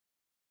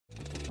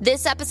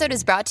This episode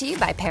is brought to you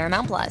by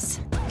Paramount Plus.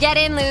 Get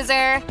in,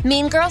 loser!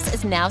 Mean Girls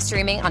is now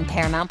streaming on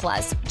Paramount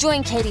Plus.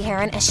 Join Katie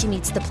Heron as she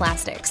meets the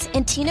plastics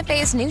in Tina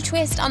Fey's new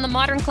twist on the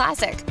modern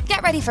classic.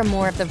 Get ready for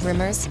more of the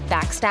rumors,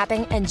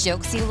 backstabbing, and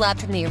jokes you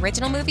loved from the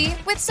original movie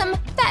with some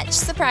fetch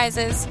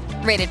surprises.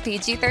 Rated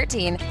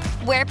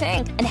PG-13. Wear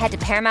pink and head to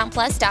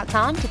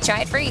ParamountPlus.com to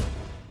try it free.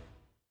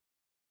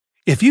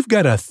 If you've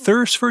got a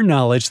thirst for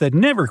knowledge that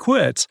never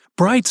quits,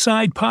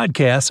 Brightside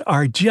Podcasts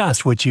are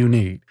just what you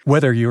need.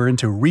 Whether you're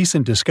into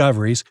recent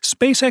discoveries,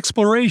 space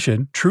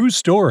exploration, true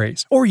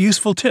stories, or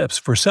useful tips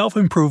for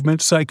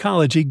self-improvement,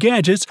 psychology,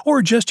 gadgets,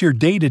 or just your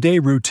day-to-day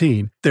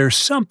routine, there's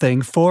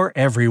something for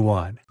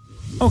everyone.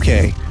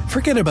 Okay,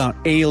 forget about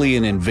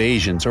alien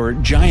invasions or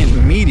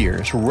giant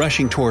meteors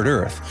rushing toward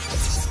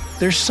Earth.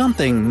 There's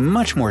something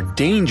much more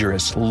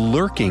dangerous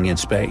lurking in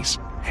space,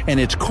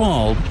 and it's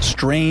called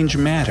strange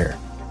matter.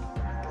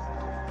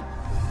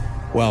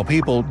 While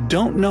people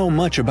don't know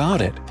much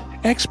about it,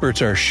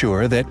 experts are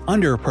sure that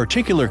under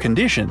particular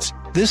conditions,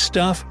 this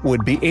stuff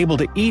would be able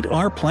to eat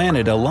our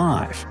planet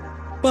alive.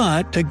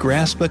 But to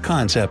grasp the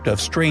concept of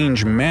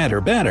strange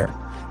matter better,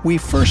 we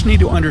first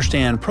need to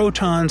understand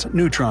protons,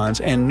 neutrons,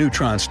 and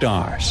neutron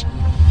stars.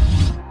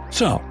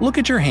 So, look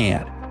at your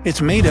hand. It's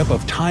made up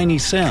of tiny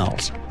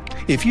cells.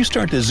 If you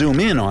start to zoom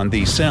in on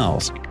these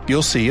cells,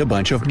 you'll see a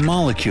bunch of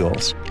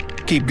molecules.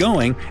 Keep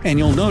going, and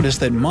you'll notice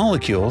that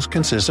molecules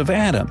consist of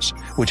atoms,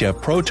 which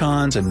have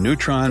protons and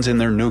neutrons in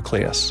their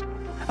nucleus.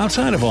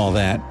 Outside of all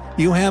that,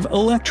 you have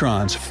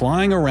electrons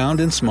flying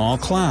around in small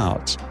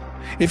clouds.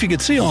 If you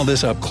could see all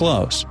this up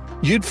close,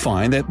 you'd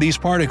find that these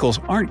particles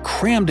aren't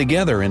crammed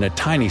together in a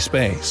tiny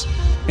space.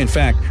 In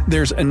fact,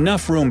 there's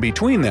enough room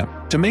between them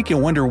to make you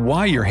wonder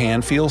why your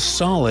hand feels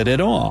solid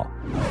at all.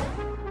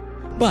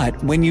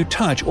 But when you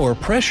touch or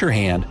press your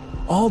hand,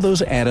 all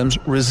those atoms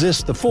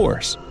resist the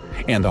force.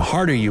 And the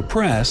harder you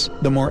press,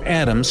 the more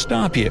atoms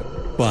stop you.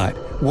 But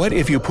what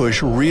if you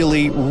push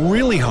really,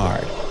 really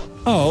hard?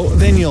 Oh,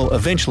 then you'll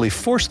eventually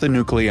force the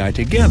nuclei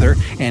together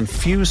and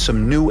fuse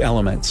some new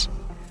elements.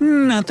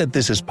 Not that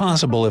this is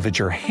possible if it's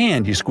your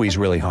hand you squeeze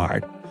really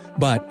hard,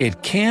 but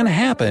it can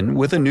happen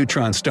with a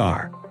neutron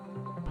star.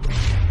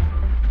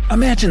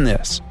 Imagine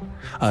this.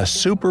 A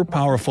super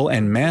powerful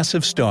and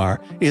massive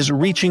star is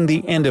reaching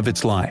the end of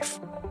its life.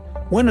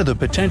 One of the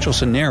potential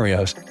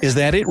scenarios is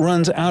that it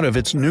runs out of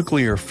its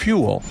nuclear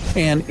fuel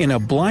and, in a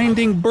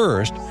blinding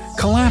burst,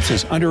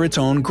 collapses under its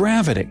own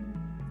gravity.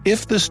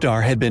 If the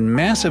star had been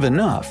massive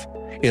enough,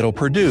 it'll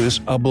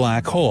produce a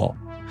black hole.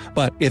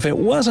 But if it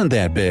wasn't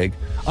that big,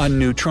 a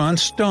neutron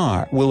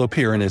star will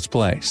appear in its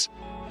place.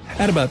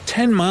 At about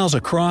 10 miles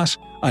across,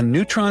 a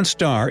neutron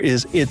star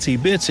is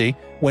itsy-bitsy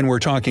when we're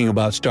talking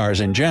about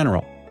stars in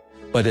general.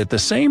 But at the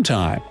same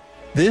time,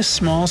 this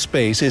small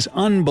space is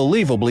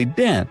unbelievably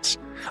dense,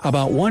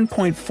 about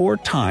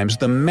 1.4 times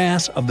the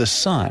mass of the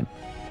Sun.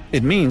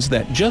 It means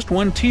that just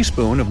 1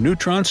 teaspoon of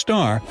neutron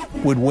star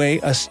would weigh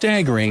a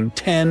staggering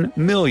 10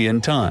 million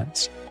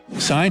tons.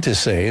 Scientists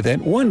say that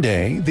one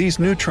day these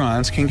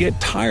neutrons can get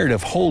tired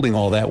of holding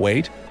all that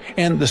weight,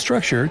 and the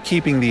structure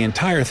keeping the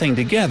entire thing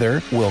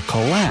together will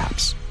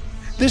collapse.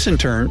 This in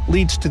turn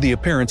leads to the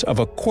appearance of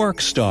a quark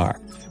star,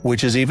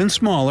 which is even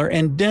smaller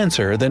and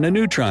denser than a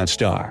neutron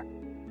star.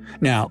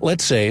 Now,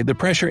 let's say the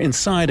pressure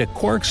inside a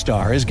quark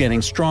star is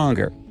getting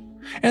stronger.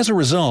 As a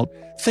result,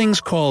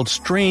 things called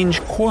strange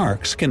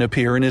quarks can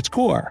appear in its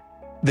core.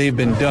 They've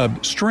been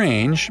dubbed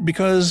strange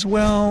because,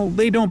 well,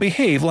 they don't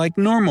behave like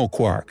normal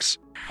quarks.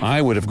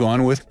 I would have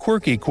gone with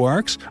quirky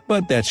quarks,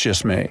 but that's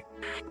just me.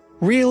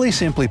 Really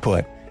simply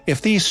put,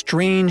 if these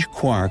strange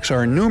quarks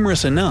are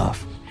numerous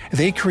enough,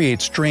 they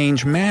create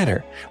strange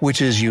matter,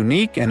 which is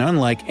unique and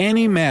unlike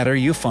any matter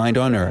you find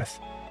on Earth.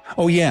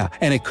 Oh yeah,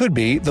 and it could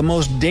be the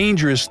most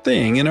dangerous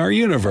thing in our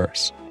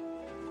universe.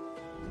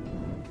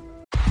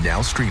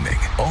 Now streaming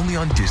only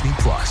on Disney+.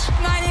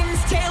 My name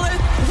is Taylor.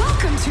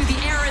 Welcome to the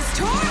Eras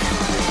Tour.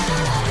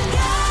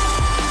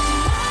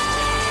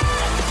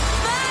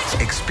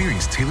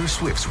 Experience Taylor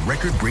Swift's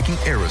record-breaking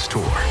Eras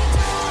Tour.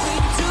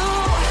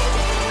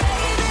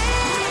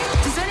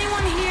 Does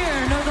anyone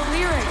here know the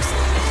lyrics?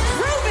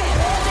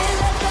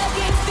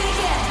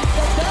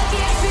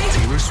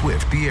 Taylor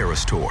Swift The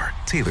Eras Tour,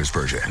 Taylor's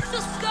version,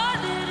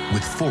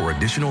 with 4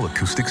 additional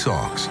acoustic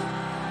songs.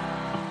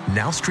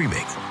 Now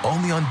streaming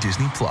only on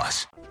Disney+.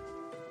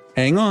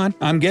 Hang on,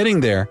 I'm getting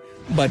there.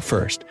 But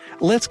first,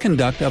 let's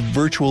conduct a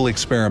virtual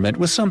experiment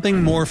with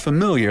something more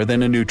familiar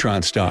than a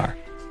neutron star.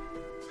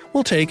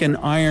 We'll take an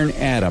iron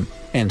atom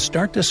and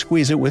start to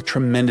squeeze it with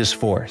tremendous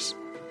force.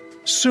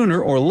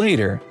 Sooner or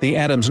later, the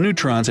atom's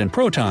neutrons and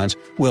protons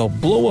will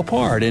blow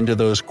apart into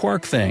those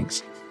quark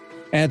things.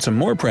 Add some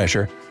more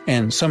pressure,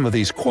 and some of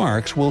these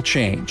quarks will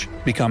change,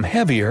 become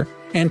heavier,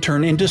 and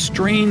turn into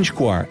strange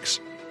quarks.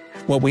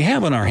 What we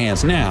have on our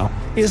hands now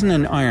isn't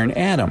an iron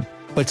atom,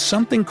 but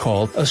something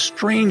called a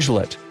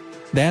strangelet.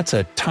 That's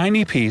a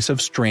tiny piece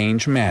of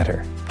strange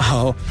matter.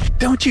 Oh,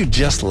 don't you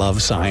just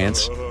love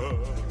science?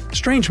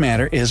 Strange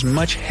matter is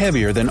much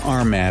heavier than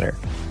our matter.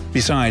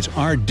 Besides,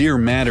 our dear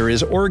matter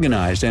is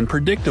organized and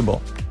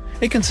predictable.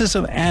 It consists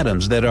of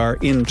atoms that are,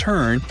 in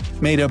turn,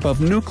 made up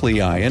of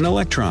nuclei and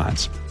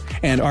electrons.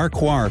 And our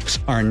quarks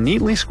are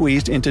neatly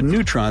squeezed into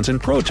neutrons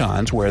and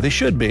protons where they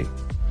should be.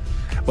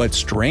 But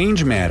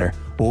strange matter,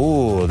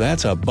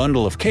 that's a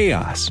bundle of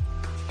chaos.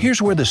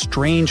 Here's where the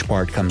strange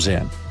part comes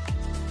in.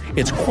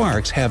 Its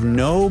quarks have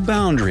no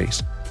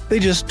boundaries. They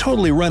just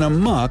totally run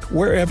amok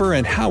wherever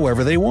and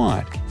however they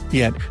want.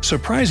 Yet,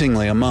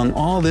 surprisingly, among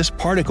all this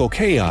particle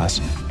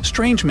chaos,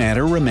 strange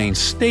matter remains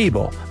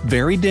stable,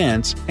 very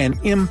dense, and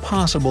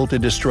impossible to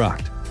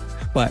destruct.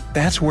 But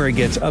that's where it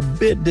gets a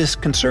bit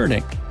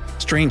disconcerting.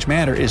 Strange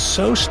matter is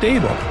so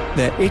stable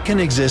that it can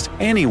exist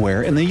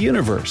anywhere in the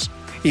universe,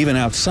 even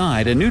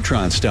outside a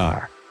neutron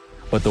star.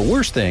 But the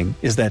worst thing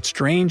is that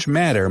strange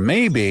matter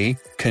may be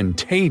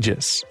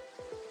contagious.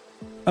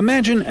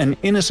 Imagine an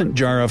innocent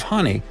jar of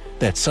honey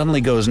that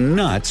suddenly goes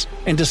nuts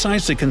and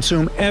decides to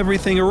consume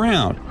everything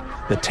around –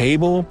 the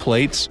table,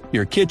 plates,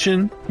 your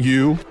kitchen,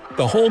 you,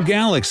 the whole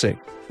galaxy.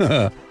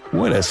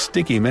 What a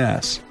sticky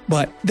mess.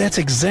 But that's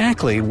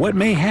exactly what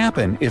may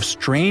happen if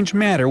strange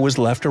matter was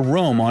left to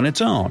roam on its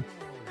own.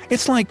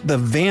 It's like the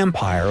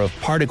vampire of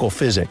particle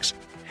physics.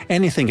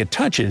 Anything it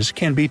touches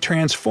can be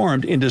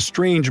transformed into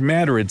strange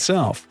matter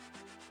itself.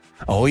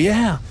 Oh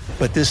yeah,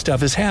 but this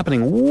stuff is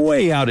happening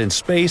way out in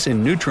space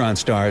in neutron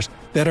stars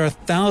that are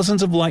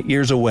thousands of light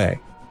years away.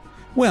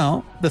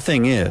 Well, the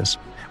thing is,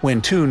 when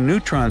two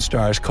neutron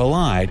stars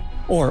collide,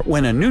 or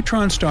when a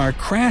neutron star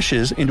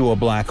crashes into a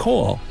black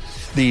hole,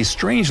 these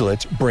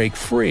strangelets break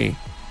free.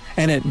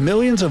 And at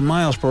millions of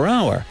miles per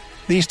hour,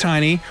 these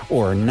tiny,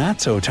 or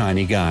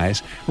not-so-tiny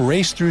guys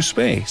race through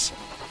space.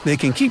 They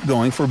can keep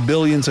going for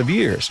billions of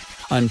years,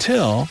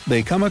 until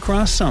they come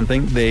across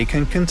something they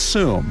can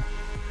consume.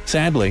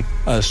 Sadly,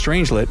 a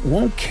strangelet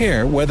won't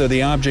care whether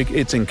the object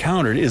it's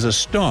encountered is a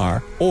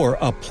star or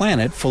a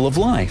planet full of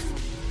life.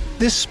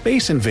 This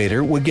space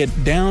invader would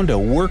get down to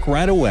work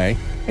right away,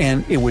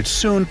 and it would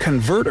soon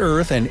convert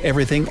Earth and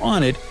everything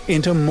on it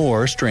into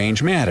more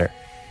strange matter.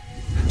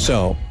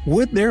 So,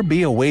 would there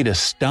be a way to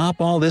stop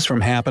all this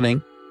from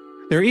happening?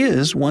 There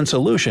is one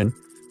solution,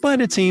 but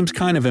it seems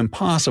kind of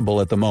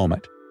impossible at the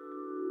moment.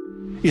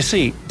 You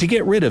see, to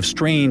get rid of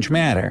strange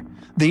matter,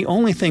 the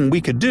only thing we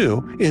could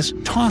do is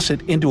toss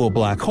it into a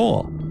black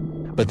hole.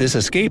 But this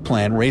escape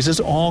plan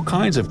raises all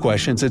kinds of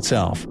questions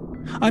itself.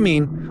 I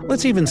mean,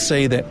 let's even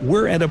say that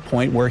we're at a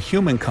point where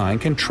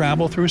humankind can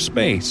travel through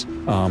space,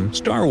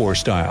 Star Wars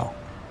style.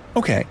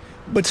 Okay,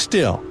 but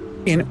still,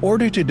 in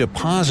order to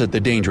deposit the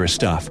dangerous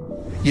stuff,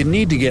 you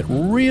need to get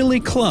really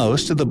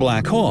close to the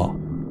black hole.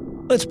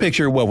 Let's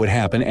picture what would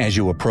happen as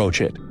you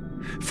approach it.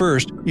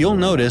 First, you'll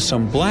notice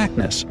some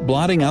blackness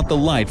blotting out the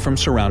light from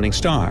surrounding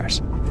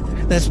stars.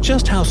 That's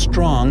just how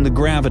strong the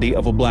gravity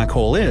of a black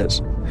hole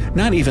is.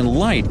 Not even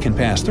light can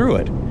pass through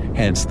it,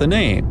 hence the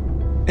name.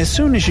 As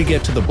soon as you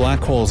get to the black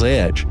hole's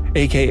edge,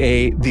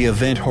 aka the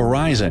event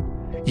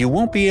horizon, you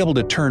won't be able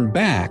to turn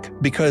back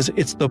because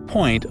it's the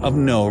point of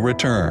no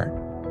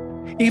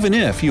return. Even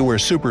if you were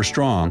super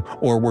strong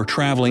or were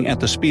traveling at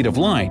the speed of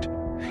light,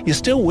 you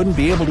still wouldn't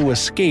be able to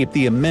escape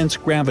the immense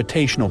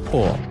gravitational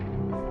pull.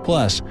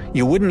 Plus,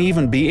 you wouldn't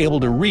even be able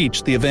to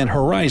reach the event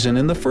horizon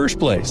in the first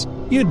place.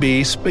 You'd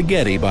be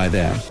spaghetti by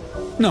then.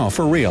 No,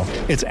 for real,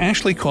 it's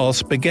actually called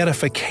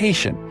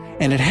spaghettification,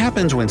 and it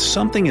happens when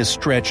something is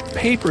stretched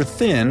paper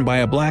thin by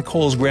a black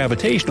hole's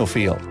gravitational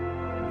field.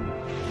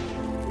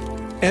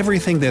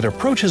 Everything that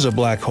approaches a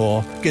black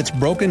hole gets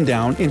broken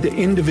down into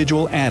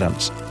individual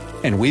atoms,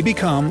 and we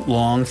become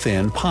long,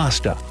 thin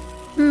pasta.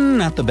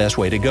 Not the best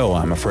way to go,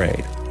 I'm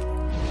afraid.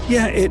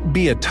 Yeah, it'd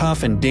be a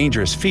tough and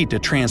dangerous feat to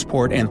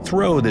transport and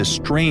throw this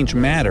strange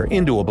matter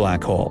into a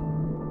black hole.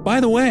 By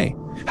the way,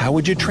 how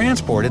would you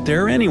transport it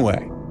there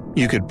anyway?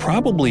 You could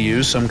probably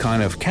use some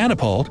kind of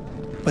catapult,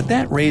 but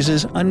that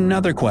raises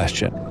another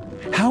question.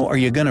 How are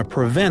you going to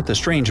prevent the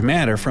strange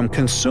matter from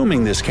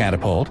consuming this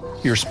catapult,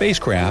 your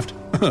spacecraft,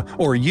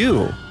 or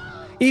you?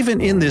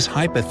 Even in this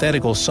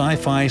hypothetical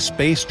sci-fi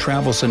space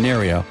travel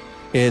scenario,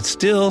 it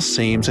still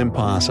seems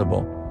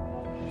impossible.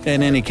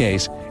 In any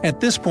case, at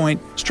this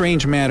point,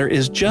 strange matter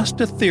is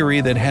just a theory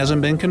that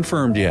hasn't been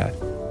confirmed yet.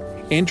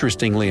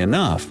 Interestingly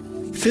enough,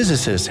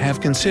 physicists have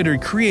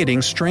considered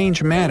creating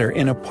strange matter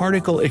in a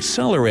particle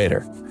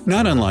accelerator,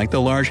 not unlike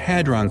the Large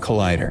Hadron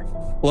Collider.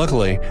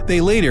 Luckily,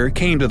 they later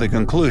came to the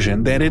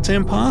conclusion that it's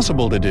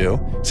impossible to do,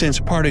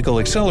 since particle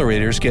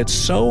accelerators get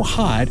so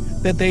hot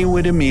that they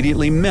would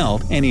immediately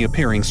melt any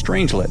appearing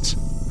strangelets.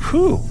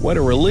 Whew, what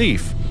a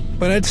relief!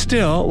 But I'd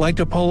still like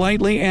to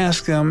politely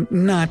ask them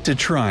not to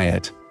try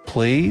it.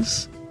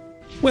 Please?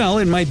 Well,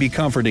 it might be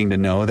comforting to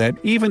know that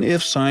even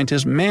if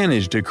scientists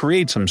managed to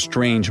create some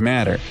strange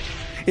matter,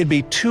 it'd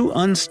be too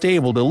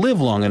unstable to live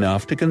long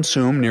enough to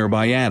consume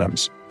nearby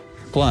atoms.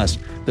 Plus,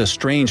 the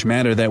strange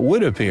matter that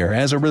would appear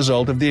as a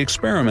result of the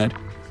experiment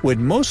would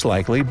most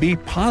likely be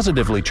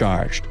positively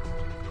charged.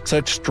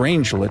 Such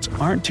strangelets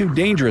aren't too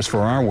dangerous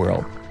for our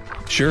world.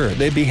 Sure,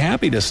 they'd be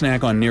happy to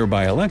snack on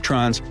nearby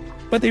electrons,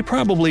 but they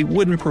probably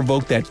wouldn't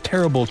provoke that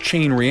terrible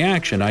chain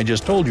reaction I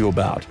just told you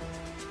about.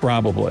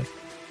 Probably.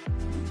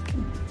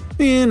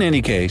 In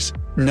any case,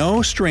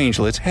 No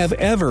strangelets have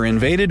ever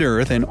invaded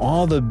Earth in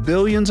all the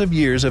billions of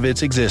years of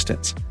its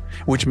existence,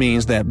 which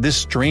means that this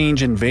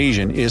strange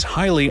invasion is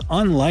highly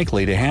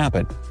unlikely to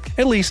happen,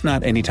 at least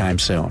not anytime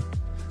soon.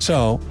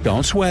 So,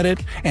 don't sweat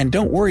it, and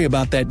don't worry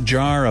about that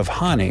jar of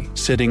honey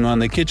sitting on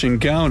the kitchen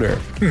counter.